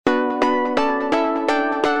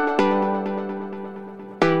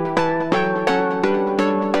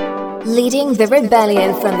Leading the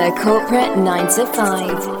rebellion from the corporate 9 to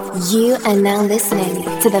 5. You are now listening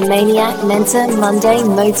to the Maniac Mentor Monday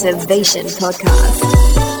Motivation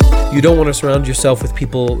Podcast. You don't want to surround yourself with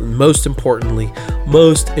people, most importantly,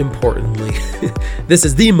 this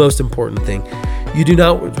is the most important thing. You do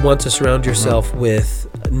not want to surround yourself with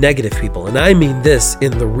negative people. And I mean this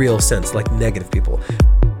in the real sense, like negative people.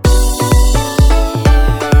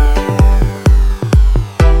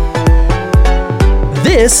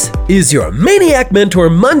 This is your Maniac Mentor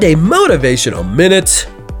Monday Motivational Minute.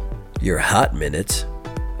 Your hot minute.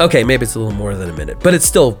 Okay, maybe it's a little more than a minute, but it's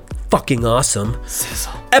still fucking awesome.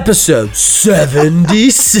 Sizzle. Episode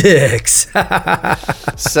 76.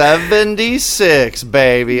 76,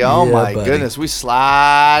 baby. Oh yeah, my goodness. We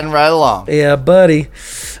sliding right along. Yeah, buddy.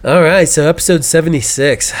 All right, so episode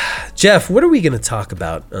 76. Jeff, what are we going to talk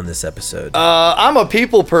about on this episode? I'm a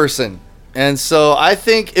people person. And so I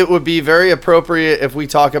think it would be very appropriate if we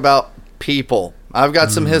talk about people. I've got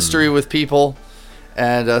some history with people,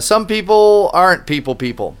 and some people aren't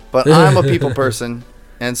people, but I'm a people person,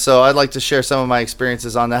 and so I'd like to share some of my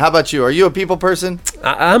experiences on that. How about you? Are you a people person?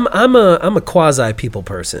 I'm a quasi people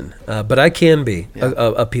person, but I can be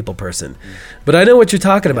a people person. But I know what you're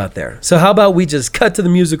talking about there. So how about we just cut to the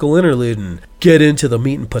musical interlude and get into the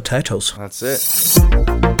meat and potatoes? That's it.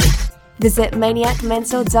 Visit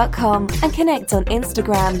maniacmentor.com and connect on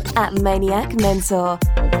Instagram at maniacmentor.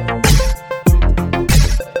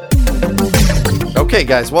 Okay,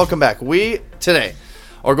 guys, welcome back. We today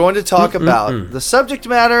are going to talk about the subject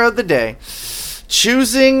matter of the day,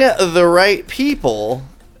 choosing the right people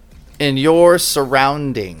in your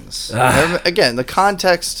surroundings. Again, the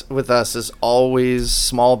context with us is always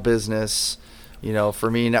small business. You know, for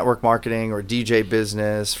me, network marketing or DJ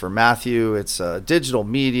business. For Matthew, it's digital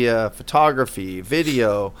media, photography,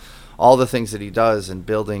 video, all the things that he does, and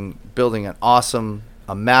building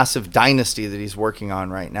a massive dynasty that he's working on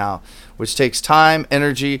right now, which takes time,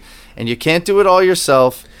 energy, and you can't do it all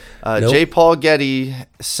yourself. Nope. J. Paul Getty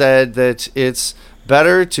said that it's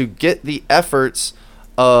better to get the efforts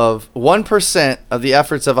of 1% of the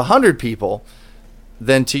efforts of 100 people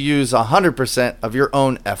than to use 100% of your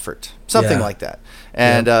own effort. Something like that.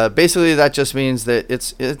 And basically that just means that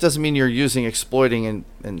it doesn't mean you're exploiting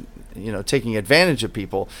and taking advantage of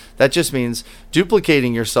people. That just means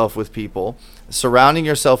duplicating yourself with people, surrounding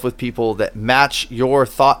yourself with people that match your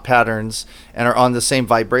thought patterns and are on the same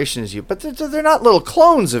vibration as you. But they're not little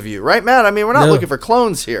clones of you, right, Matt? I mean, we're not looking for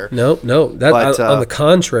clones here. No. On the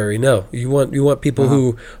contrary, no. You want people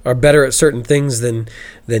who are better at certain things than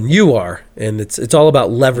you are, and it's all about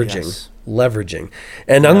leveraging. Yes. Leveraging.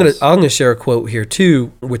 And I'm gonna share a quote here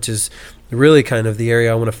too, which is really kind of the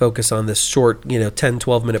area I want to focus on this short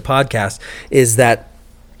 10-12 minute podcast, is that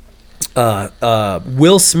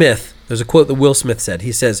Will Smith, there's a quote that Will Smith said.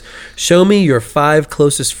 He says, "Show me your 5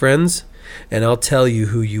 closest friends and I'll tell you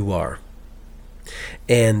who you are."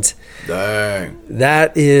 And dang,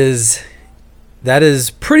 that is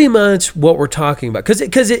pretty much what we're talking about, because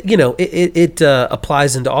it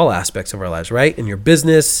applies into all aspects of our lives, right? In your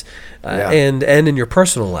business and in your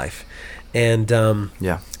personal life, and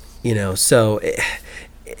so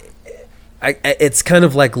it's kind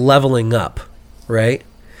of like leveling up, right?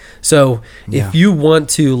 So if you want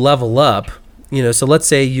to level up, so let's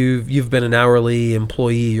say you've been an hourly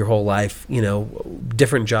employee your whole life,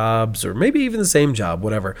 different jobs, or maybe even the same job,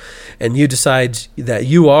 whatever, and you decide that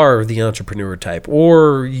you are the entrepreneur type,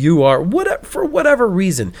 or you are for whatever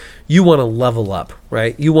reason, you want to level up,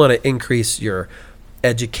 right? You want to increase your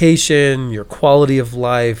education, your quality of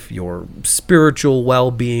life, your spiritual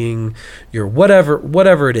well-being, your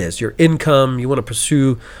whatever it is, your income. You want to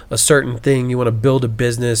pursue a certain thing, you want to build a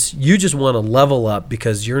business, you just want to level up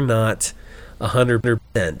because you're not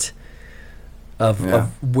 100%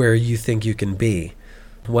 of where you think you can be.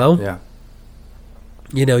 Well,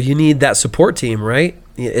 you need that support team, right?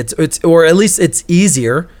 It's or at least it's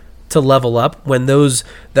easier to level up when those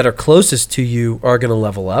that are closest to you are going to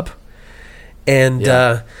level up. And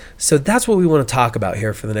so that's what we want to talk about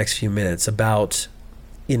here for the next few minutes, about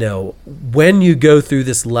when you go through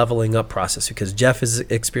this leveling up process, because Jeff has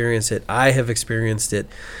experienced it, I have experienced it,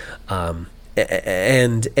 and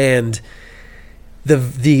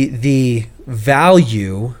the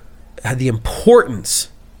value, the importance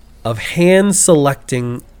of hand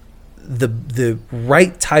selecting the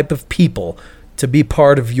right type of people to be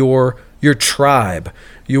part of your tribe,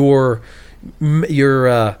 your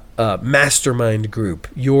mastermind group,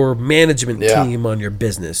 your management team on your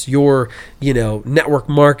business, your network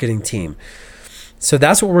marketing team. So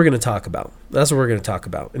that's what we're going to talk about.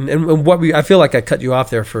 And what I feel like I cut you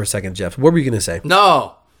off there for a second, Jeff. What were you going to say?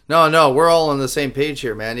 No, No, we're all on the same page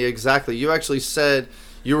here, man. Yeah, exactly. You actually said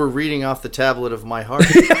you were reading off the tablet of my heart.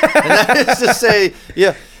 And that is to say,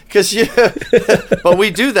 yeah, because but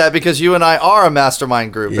we do that because you and I are a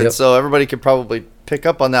mastermind group. Yep. And so everybody could probably pick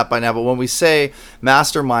up on that by now. But when we say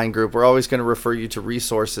mastermind group, we're always going to refer you to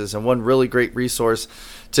resources. And one really great resource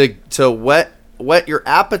to whet your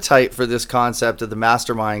appetite for this concept of the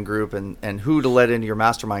mastermind group and who to let into your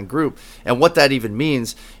mastermind group and what that even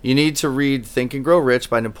means, you need to read Think and Grow Rich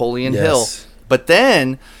by Napoleon Hill. But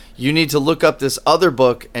then you need to look up this other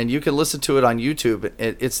book, and you can listen to it on YouTube.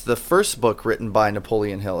 It's the first book written by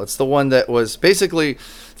Napoleon Hill. It's the one that was basically,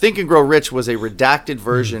 Think and Grow Rich was a redacted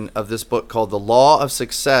version of this book called The Law of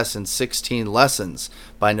Success in 16 Lessons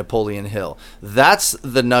by Napoleon Hill. That's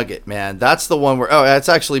the nugget, man. That's the one where, it's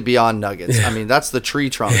actually beyond nuggets. I mean, that's the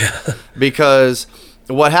tree trunk. Because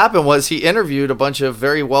what happened was he interviewed a bunch of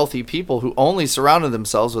very wealthy people who only surrounded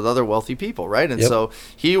themselves with other wealthy people, right? And so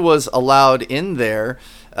he was allowed in there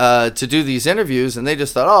to do these interviews, and they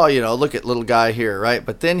just thought, look at little guy here, right?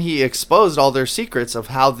 But then he exposed all their secrets of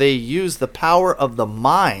how they use the power of the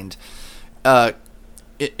mind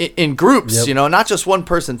in groups, not just one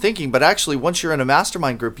person thinking, but actually once you're in a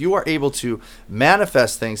mastermind group, you are able to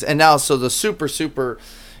manifest things. And now, so the super,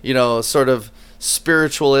 sort of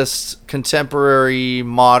spiritualist, contemporary,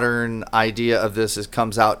 modern idea of this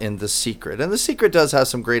comes out in The Secret. And The Secret does have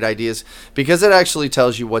some great ideas because it actually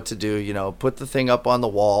tells you what to do, put the thing up on the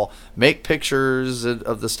wall, make pictures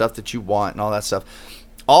of the stuff that you want and all that stuff.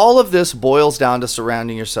 All of this boils down to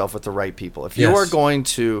surrounding yourself with the right people. If you are going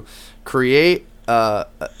to create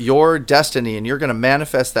your destiny and you're going to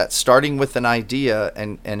manifest that starting with an idea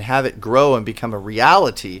and have it grow and become a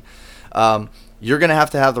reality, you're going to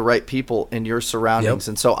have the right people in your surroundings.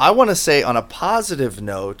 And so I want to say on a positive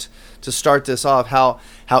note to start this off, how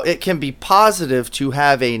it can be positive to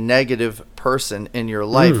have a negative person in your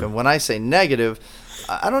life. And when I say negative,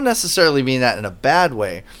 I don't necessarily mean that in a bad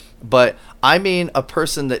way, but I mean a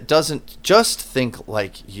person that doesn't just think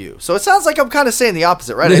like you. So it sounds like I'm kind of saying the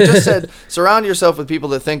opposite, right? I just said surround yourself with people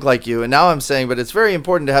that think like you. And now I'm saying, but it's very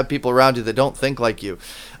important to have people around you that don't think like you.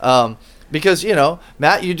 Because,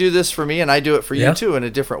 Matt, you do this for me and I do it for you too in a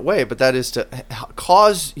different way. But that is to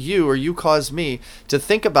cause you or you cause me to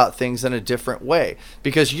think about things in a different way.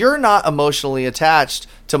 Because you're not emotionally attached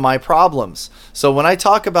to my problems. So when I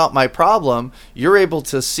talk about my problem, you're able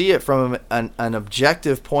to see it from an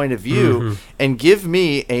objective point of view and give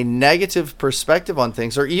me a negative perspective on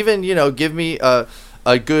things. Or even, give me a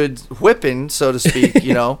good whipping, so to speak,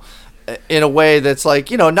 in a way that's like,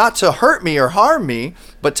 not to hurt me or harm me,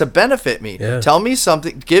 but to benefit me. Tell me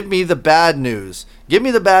something. Give me the bad news. Give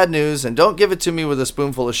me the bad news, and don't give it to me with a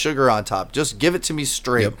spoonful of sugar on top. Just give it to me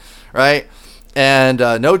straight, right? And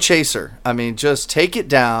no chaser. I mean, just take it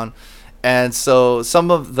down. And so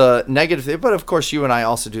some of the negative, but of course you and I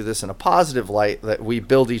also do this in a positive light, that we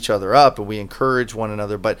build each other up and we encourage one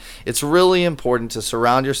another. But it's really important to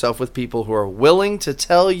surround yourself with people who are willing to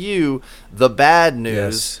tell you the bad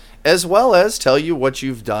news, as well as tell you what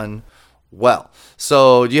you've done well.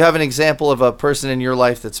 So do you have an example of a person in your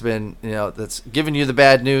life that's been, that's given you the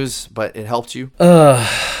bad news, but it helped you?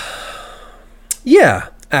 Yeah,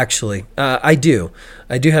 actually, I do.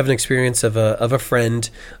 I do have an experience of a friend.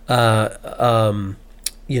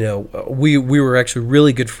 We were actually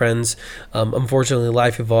really good friends. Unfortunately,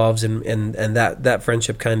 life evolves, and that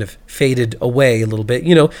friendship kind of faded away a little bit.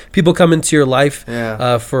 People come into your life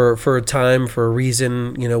for a time, for a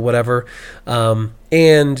reason, whatever.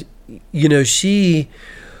 And she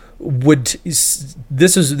would.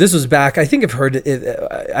 This was back. I think I've heard it.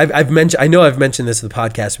 I've mentioned this in the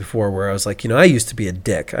podcast before, where I was like, I used to be a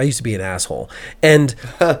dick. I used to be an asshole, and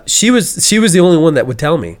she was the only one that would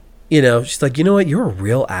tell me. She's like, you know what? You're a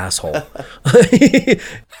real asshole.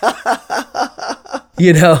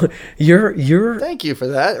 You're. Thank you for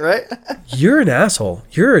that, right? You're an asshole.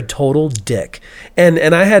 You're a total dick.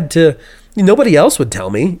 And I had to. Nobody else would tell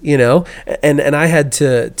me, and I had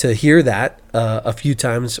to hear that a few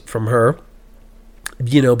times from her,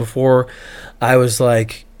 before I was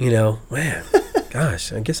like, man,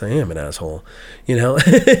 gosh, I guess I am an asshole,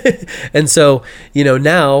 and so,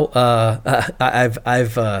 now I've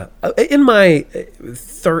in my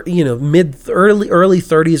early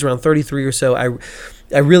 30s, around 33 or so,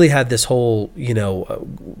 I really had this whole,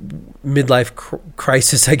 midlife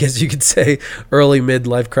crisis, I guess you could say, early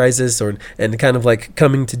midlife crisis, and kind of like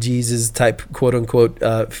coming to Jesus type, quote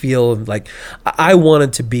unquote, feel. Like I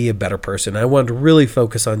wanted to be a better person. I wanted to really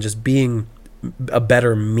focus on just being a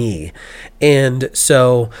better me. And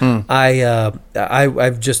so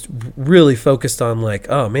I've just really focused on like,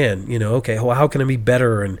 oh man, okay, well, how can I be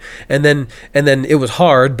better? And then it was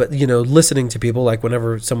hard, but listening to people, like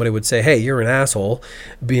whenever somebody would say, hey, you're an asshole,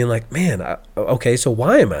 being like, man, okay, so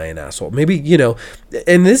why am I an asshole? Maybe,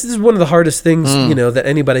 and this is one of the hardest things, that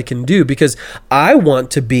anybody can do, because I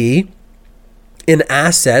want to be an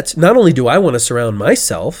asset. Not only do I want to surround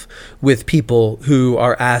myself with people who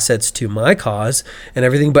are assets to my cause and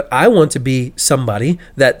everything, but I want to be somebody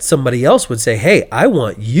that somebody else would say, hey, I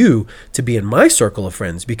want you to be in my circle of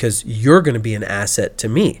friends because you're going to be an asset to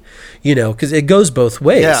me, because it goes both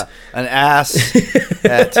ways. Yeah, an ass.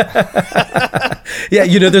 Yeah,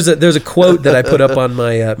 there's a quote that I put up on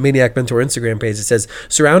my Maniac Mentor Instagram page. It says,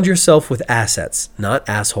 surround yourself with assets, not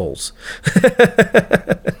assholes.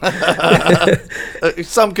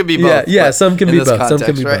 Some can be both. Yeah, some can be both. Context, some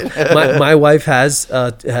can be right? both. My wife has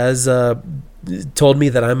told me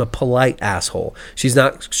that I'm a polite asshole. She's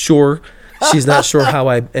not sure how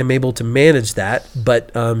I am able to manage that,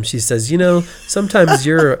 but she says, sometimes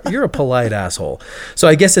you're a polite asshole. So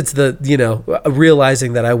I guess it's the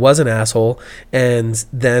realizing that I was an asshole, and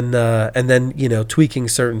then tweaking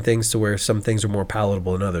certain things to where some things are more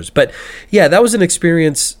palatable than others. But yeah, that was an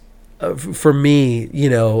experience for me,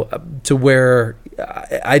 to where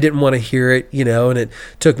I didn't want to hear it, and it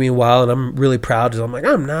took me a while, and I'm really proud. I'm like,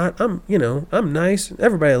 I'm nice.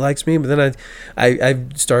 Everybody likes me. But then I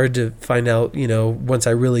started to find out, once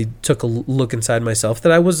I really took a look inside myself,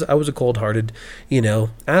 that I was a cold-hearted,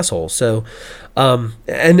 asshole. So,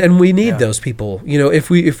 and we need those people, if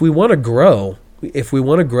we want to grow. If we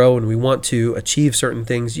want to grow and we want to achieve certain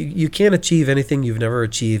things, you can't achieve anything you've never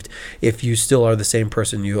achieved if you still are the same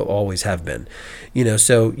person you always have been.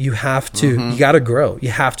 So you have to, you got to grow. You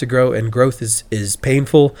have to grow, and growth is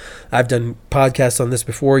painful. I've done podcasts on this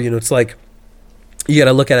before. It's like, you got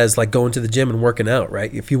to look at it as like going to the gym and working out,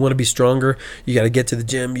 right? If you want to be stronger, you got to get to the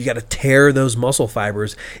gym. You got to tear those muscle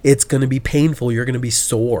fibers. It's going to be painful. You're going to be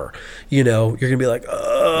sore. You're going to be like,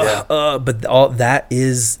 but all that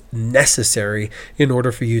is necessary in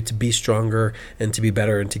order for you to be stronger and to be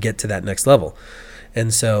better and to get to that next level.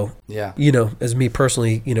 And so, as me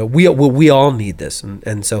personally, we all need this.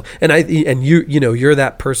 And so, you're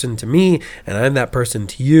that person to me, and I'm that person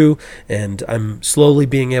to you. And I'm slowly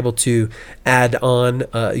being able to add on,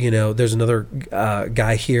 there's another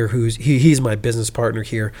guy here he's my business partner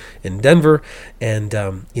here in Denver. And,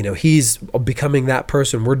 he's becoming that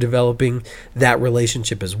person. We're developing that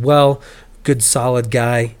relationship as well. Good, solid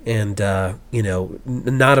guy. And,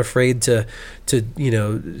 not afraid to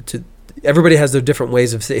everybody has their different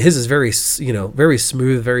ways of saying. His is very, very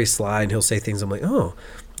smooth, very sly, and he'll say things I'm like, oh,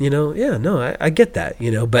 I get that,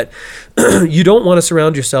 but you don't want to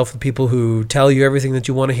surround yourself with people who tell you everything that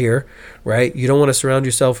you want to hear, right? You don't want to surround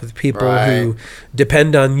yourself with people who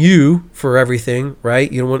depend on you for everything,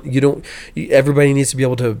 right? Everybody needs to be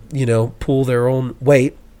able to, pull their own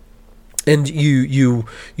weight. And you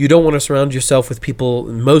don't want to surround yourself with people,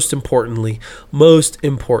 most importantly, this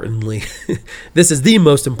is the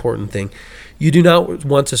most important thing. You do not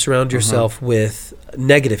want to surround yourself with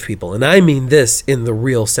negative people. And I mean this in the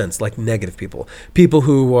real sense, like negative people. People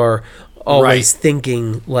who are always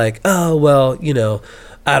thinking like, oh, well,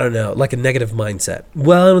 I don't know, like a negative mindset.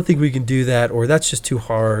 Well, I don't think we can do that, or that's just too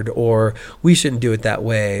hard, or we shouldn't do it that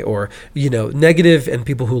way, or, negative, and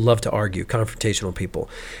people who love to argue, confrontational people.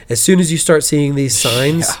 As soon as you start seeing these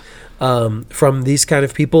signs from these kind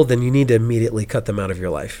of people, then you need to immediately cut them out of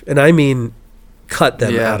your life. And I mean cut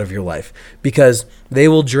them out of your life, because they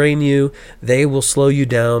will drain you, they will slow you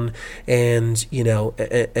down, and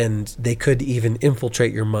and they could even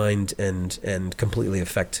infiltrate your mind and completely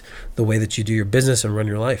affect the way that you do your business and run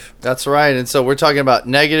your life. That's right. And so we're talking about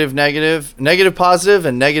negative, positive,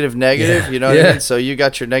 and negative. You know what I mean? So you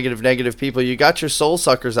got your negative people, you got your soul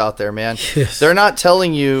suckers out there, man. Yes. They're not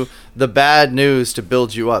telling you the bad news to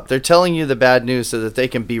build you up. They're telling you the bad news so that they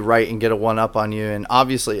can be right and get a one up on you. And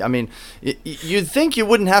obviously, I mean, you'd think you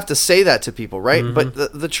wouldn't have to say that to people, right?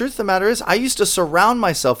 But the truth of the matter is, I used to surround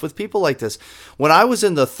myself with people like this. When I was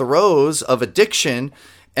in the throes of addiction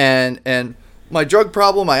and my drug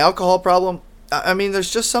problem, my alcohol problem, I mean,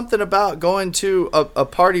 there's just something about going to a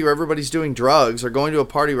party where everybody's doing drugs, or going to a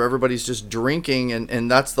party where everybody's just drinking, and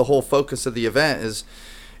that's the whole focus of the event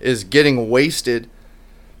is getting wasted.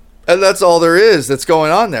 And that's all there is that's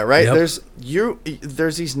going on there, right? Yep.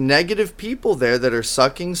 There's these negative people there that are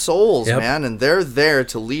sucking souls, man, and they're there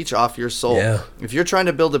to leech off your soul. Yeah. If you're trying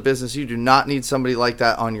to build a business, you do not need somebody like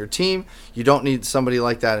that on your team. You don't need somebody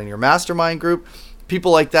like that in your mastermind group.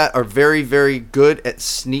 people like that are very, very good at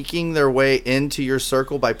sneaking their way into your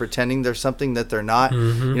circle by pretending they're something that they're not.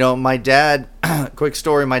 You know, my dad, quick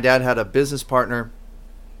story, my dad had a business partner.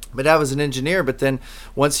 My dad was an engineer, but then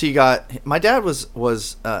once he got, my dad was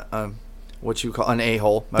what you call an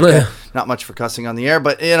a-hole. Okay. Not much for cussing on the air,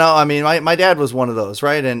 but you know, I mean, my dad was one of those,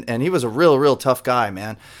 right? And he was a real tough guy,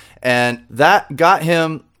 man. And that got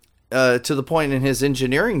him to the point in his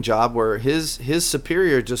engineering job where his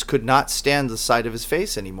superior just could not stand the sight of his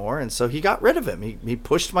face anymore, and so he got rid of him. He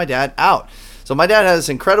pushed my dad out. So my dad had this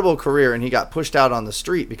incredible career, and he got pushed out on the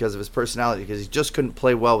street because of his personality, because he just couldn't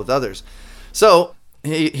play well with others. So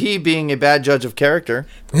he being a bad judge of character,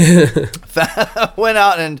 went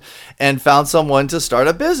out and found someone to start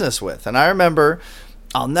a business with. And I remember,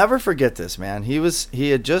 I'll never forget this, man. He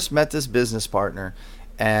had just met this business partner,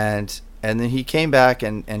 and then he came back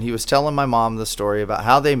and he was telling my mom the story about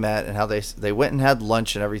how they met and how they went and had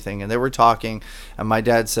lunch and everything, and they were talking, and my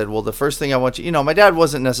dad said, well, the first thing I want you know, my dad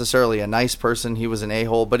wasn't necessarily a nice person. He was an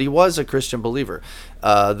a-hole, but he was a Christian believer.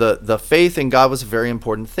 The faith in God was a very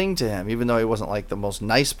important thing to him. Even though he wasn't like the most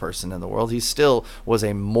nice person in the world, he still was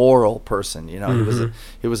a moral person. You know,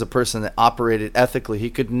 he was a person that operated ethically.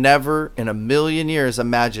 He could never in a million years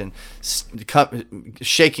imagine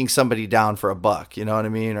shaking somebody down for a buck, you know what I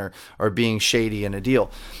mean, or being shady in a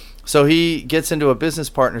deal. So he gets into a business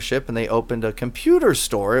partnership, and they opened a computer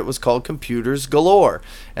store. It was called Computers Galore.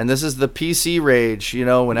 And this is the PC rage, you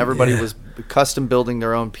know, when everybody was custom building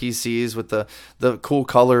their own PCs with the cool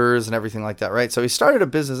colors and everything like that, right? So he started a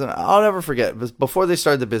business, and I'll never forget, before they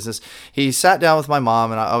started the business, he sat down with my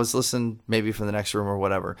mom, and I was listening maybe from the next room or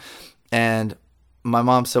whatever. And my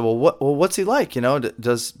mom said, well, what's he like? You know,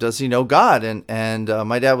 does he know God? And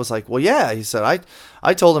my dad was like, well, yeah. He said,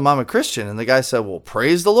 I told him I'm a Christian. And the guy said, well,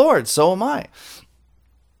 praise the Lord. So am I.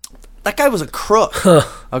 That guy was a crook.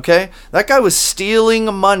 Okay. That guy was stealing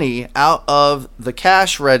money out of the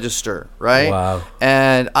cash register. Right. Wow.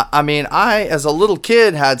 And I mean, I, as a little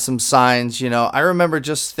kid, had some signs, you know. I remember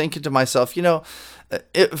just thinking to myself, you know,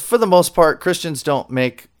 for the most part, Christians don't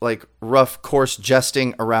make like rough, coarse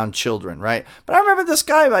jesting around children, right? But I remember this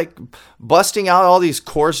guy like busting out all these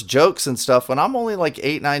coarse jokes and stuff when I'm only like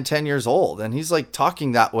 8, 9, 10 years old, and he's like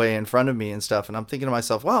talking that way in front of me and stuff. And I'm thinking to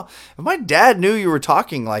myself, wow, if my dad knew you were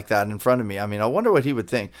talking like that in front of me, I mean, I wonder what he would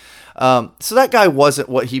think. So that guy wasn't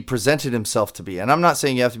what he presented himself to be. And I'm not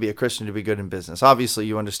saying you have to be a Christian to be good in business. Obviously,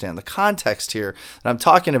 you understand the context here that I'm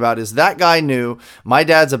talking about is that guy knew my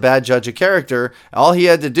dad's a bad judge of character. All he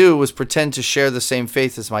had to do was pretend to share the same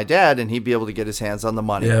faith as my dad, and he'd be able to get his hands on the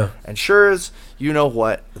money. Yeah. And sure as you know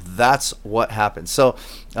what, that's what happened. So,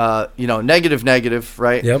 you know, negative,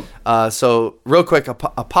 right? Yep. So real quick, a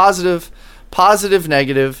positive,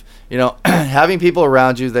 negative, you know, having people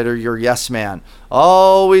around you that are your yes man,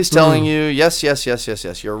 always telling you, yes.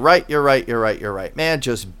 You're right. Man,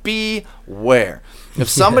 just beware. If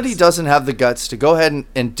somebody doesn't have the guts to go ahead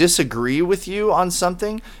and disagree with you on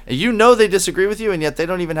something, and you know they disagree with you, and yet they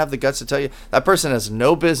don't even have the guts to tell you, that person has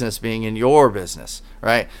no business being in your business,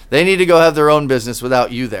 right? They need to go have their own business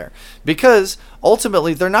without you there, because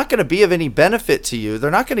ultimately they're not going to be of any benefit to you. They're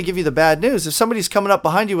not going to give you the bad news. If somebody's coming up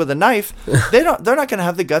behind you with a knife, they're not going to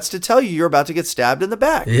have the guts to tell you you're about to get stabbed in the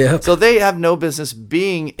back. Yep. So they have no business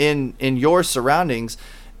being in your surroundings.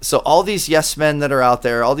 So all these yes men that are out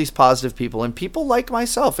there, all these positive people, and people like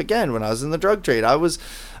myself, again, when I was in the drug trade,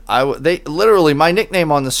 they literally, my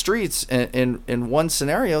nickname on the streets in one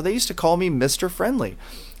scenario, they used to call me Mr. Friendly,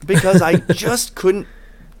 because I just couldn't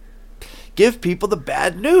give people the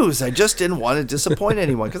bad news. I just didn't want to disappoint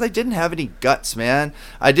anyone, because I didn't have any guts, man.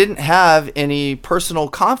 I didn't have any personal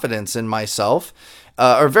confidence in myself,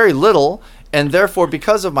 or very little. And therefore,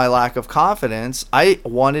 because of my lack of confidence, I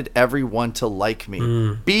wanted everyone to like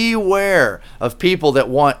me. Beware of people that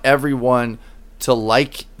want everyone to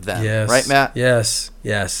like them. Yes. Right, Matt? Yes.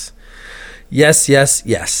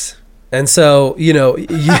 And so, you know,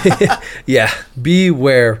 yeah,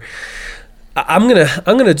 beware. I'm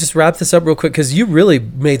gonna just wrap this up real quick, because you really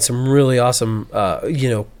made some really awesome, you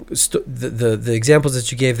know, the examples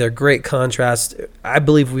that you gave there. Great contrast. I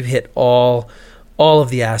believe we've hit all of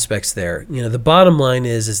the aspects there. You know, the bottom line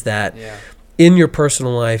is that in your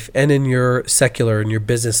personal life and in your secular and your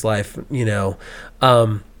business life, you know,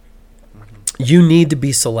 you need to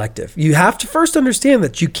be selective. You have to first understand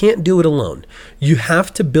that you can't do it alone. You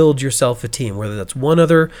have to build yourself a team, whether that's one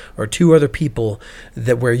other or two other people,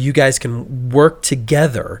 that where you guys can work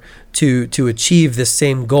together to achieve this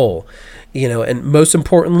same goal. And most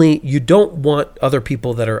importantly, you don't want other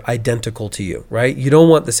people that are identical to you, right? You don't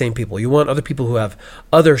want the same people. You want other people who have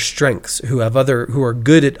other strengths, who are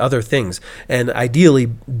good at other things, and ideally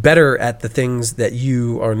better at the things that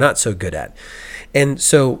you are not so good at. And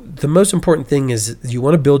so the most important thing is you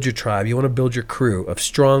want to build your tribe. You want to build your crew of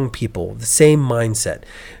strong people, the same mindset,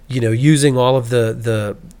 using all of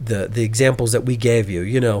the examples that we gave you,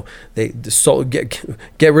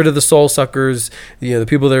 get rid of the soul suckers, the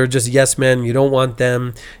people that are just yes men. You don't want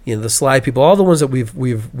them, the sly people, all the ones that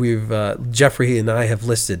we've Jeffrey and I have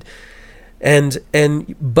listed.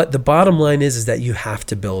 But the bottom line is that you have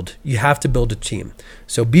to build a team.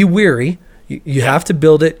 So be weary. You have to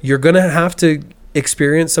build it. You're going to have to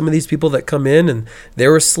experience some of these people that come in and they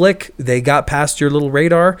were slick. They got past your little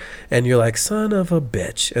radar and you're like, son of a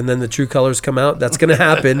bitch. And then the true colors come out. That's going to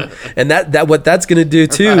happen. And that what that's going to do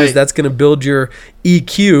too is that's going to build your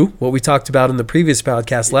EQ, what we talked about in the previous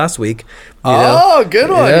podcast last week. Good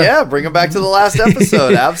one. Yeah. Bring it back to the last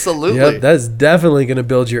episode. Absolutely. Yep, that's definitely going to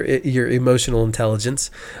build your emotional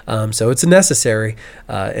intelligence. So it's necessary.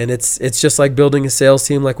 And it's just like building a sales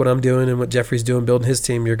team, like what I'm doing and what Jeffrey's doing, building his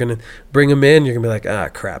team. You're going to bring them in. You're going to be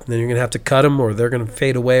like, crap. And then you're going to have to cut them or they're going to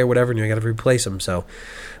fade away or whatever. And you got to replace them. So,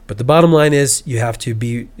 but the bottom line is you have to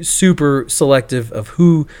be super selective of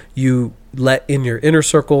who you let in your inner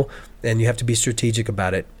circle, and you have to be strategic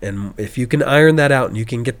about it. And if you can iron that out and you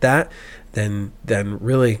can get that, then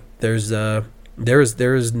really there is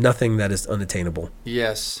nothing that is unattainable.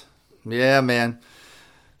 Yes. Yeah, man.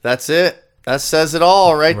 That's it. That says it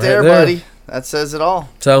all right there, buddy. That says it all.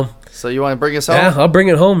 So you want to bring us home? Yeah, I'll bring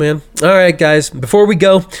it home, man. All right, guys. Before we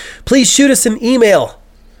go, please shoot us an email.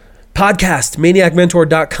 Podcast,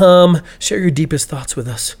 maniacmentor.com. Share your deepest thoughts with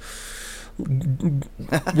us.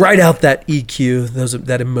 Write out that EQ,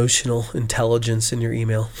 that emotional intelligence in your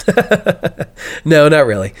email. No, not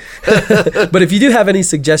really. But if you do have any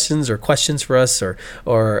suggestions or questions for us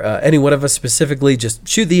or any one of us specifically, just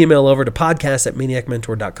shoot the email over to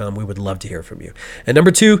podcast@maniacmentor.com. We would love to hear from you. And number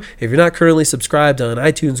 2, if you're not currently subscribed on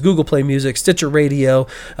iTunes, Google Play Music, Stitcher Radio,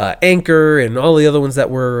 Anchor, and all the other ones that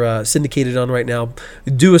we're syndicated on right now,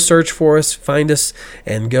 do a search for us, find us,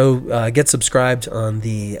 and go get subscribed on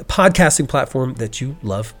the podcasting platform that you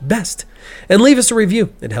love best. And leave us a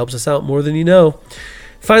review. It helps us out more than you know.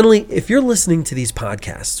 Finally, if you're listening to these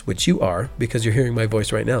podcasts, which you are because you're hearing my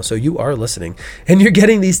voice right now, so you are listening, and you're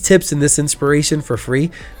getting these tips and this inspiration for free,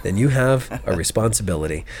 then you have a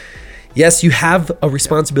responsibility. Yes, you have a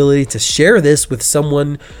responsibility to share this with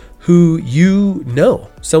someone who you know,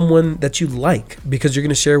 someone that you like, because you're going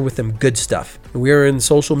to share with them good stuff. We are in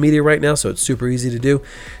social media right now, so it's super easy to do.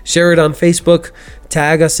 Share it on Facebook,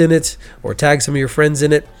 tag us in it, or tag some of your friends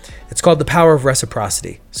in it. It's called the power of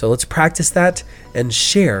reciprocity. So let's practice that and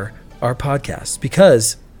share our podcast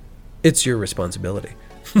because it's your responsibility.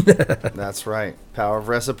 That's right. Power of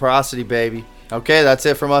reciprocity, baby. Okay, that's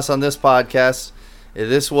it from us on this podcast.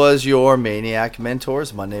 This was your Maniac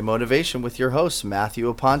Mentors Monday Motivation with your hosts,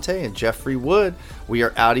 Matthew Aponte and Jeffrey Wood. We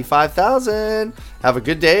are Audi 5000. Have a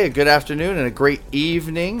good day, a good afternoon, and a great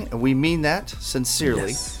evening. And we mean that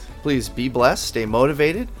sincerely. Yes. Please be blessed, stay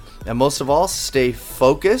motivated, and most of all, stay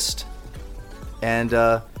focused. And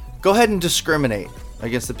go ahead and discriminate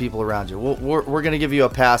against the people around you. We're going to give you a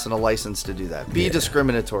pass and a license to do that. Be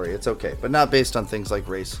discriminatory. It's okay, but not based on things like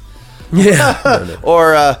race. Yeah.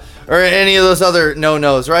 Or any of those other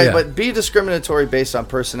no-nos, right? Yeah. But be discriminatory based on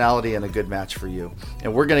personality and a good match for you.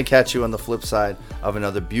 And we're going to catch you on the flip side of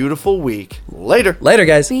another beautiful week. Later,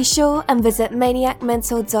 guys. Be sure and visit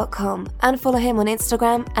maniacmentor.com and follow him on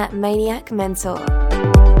Instagram @maniacmentor.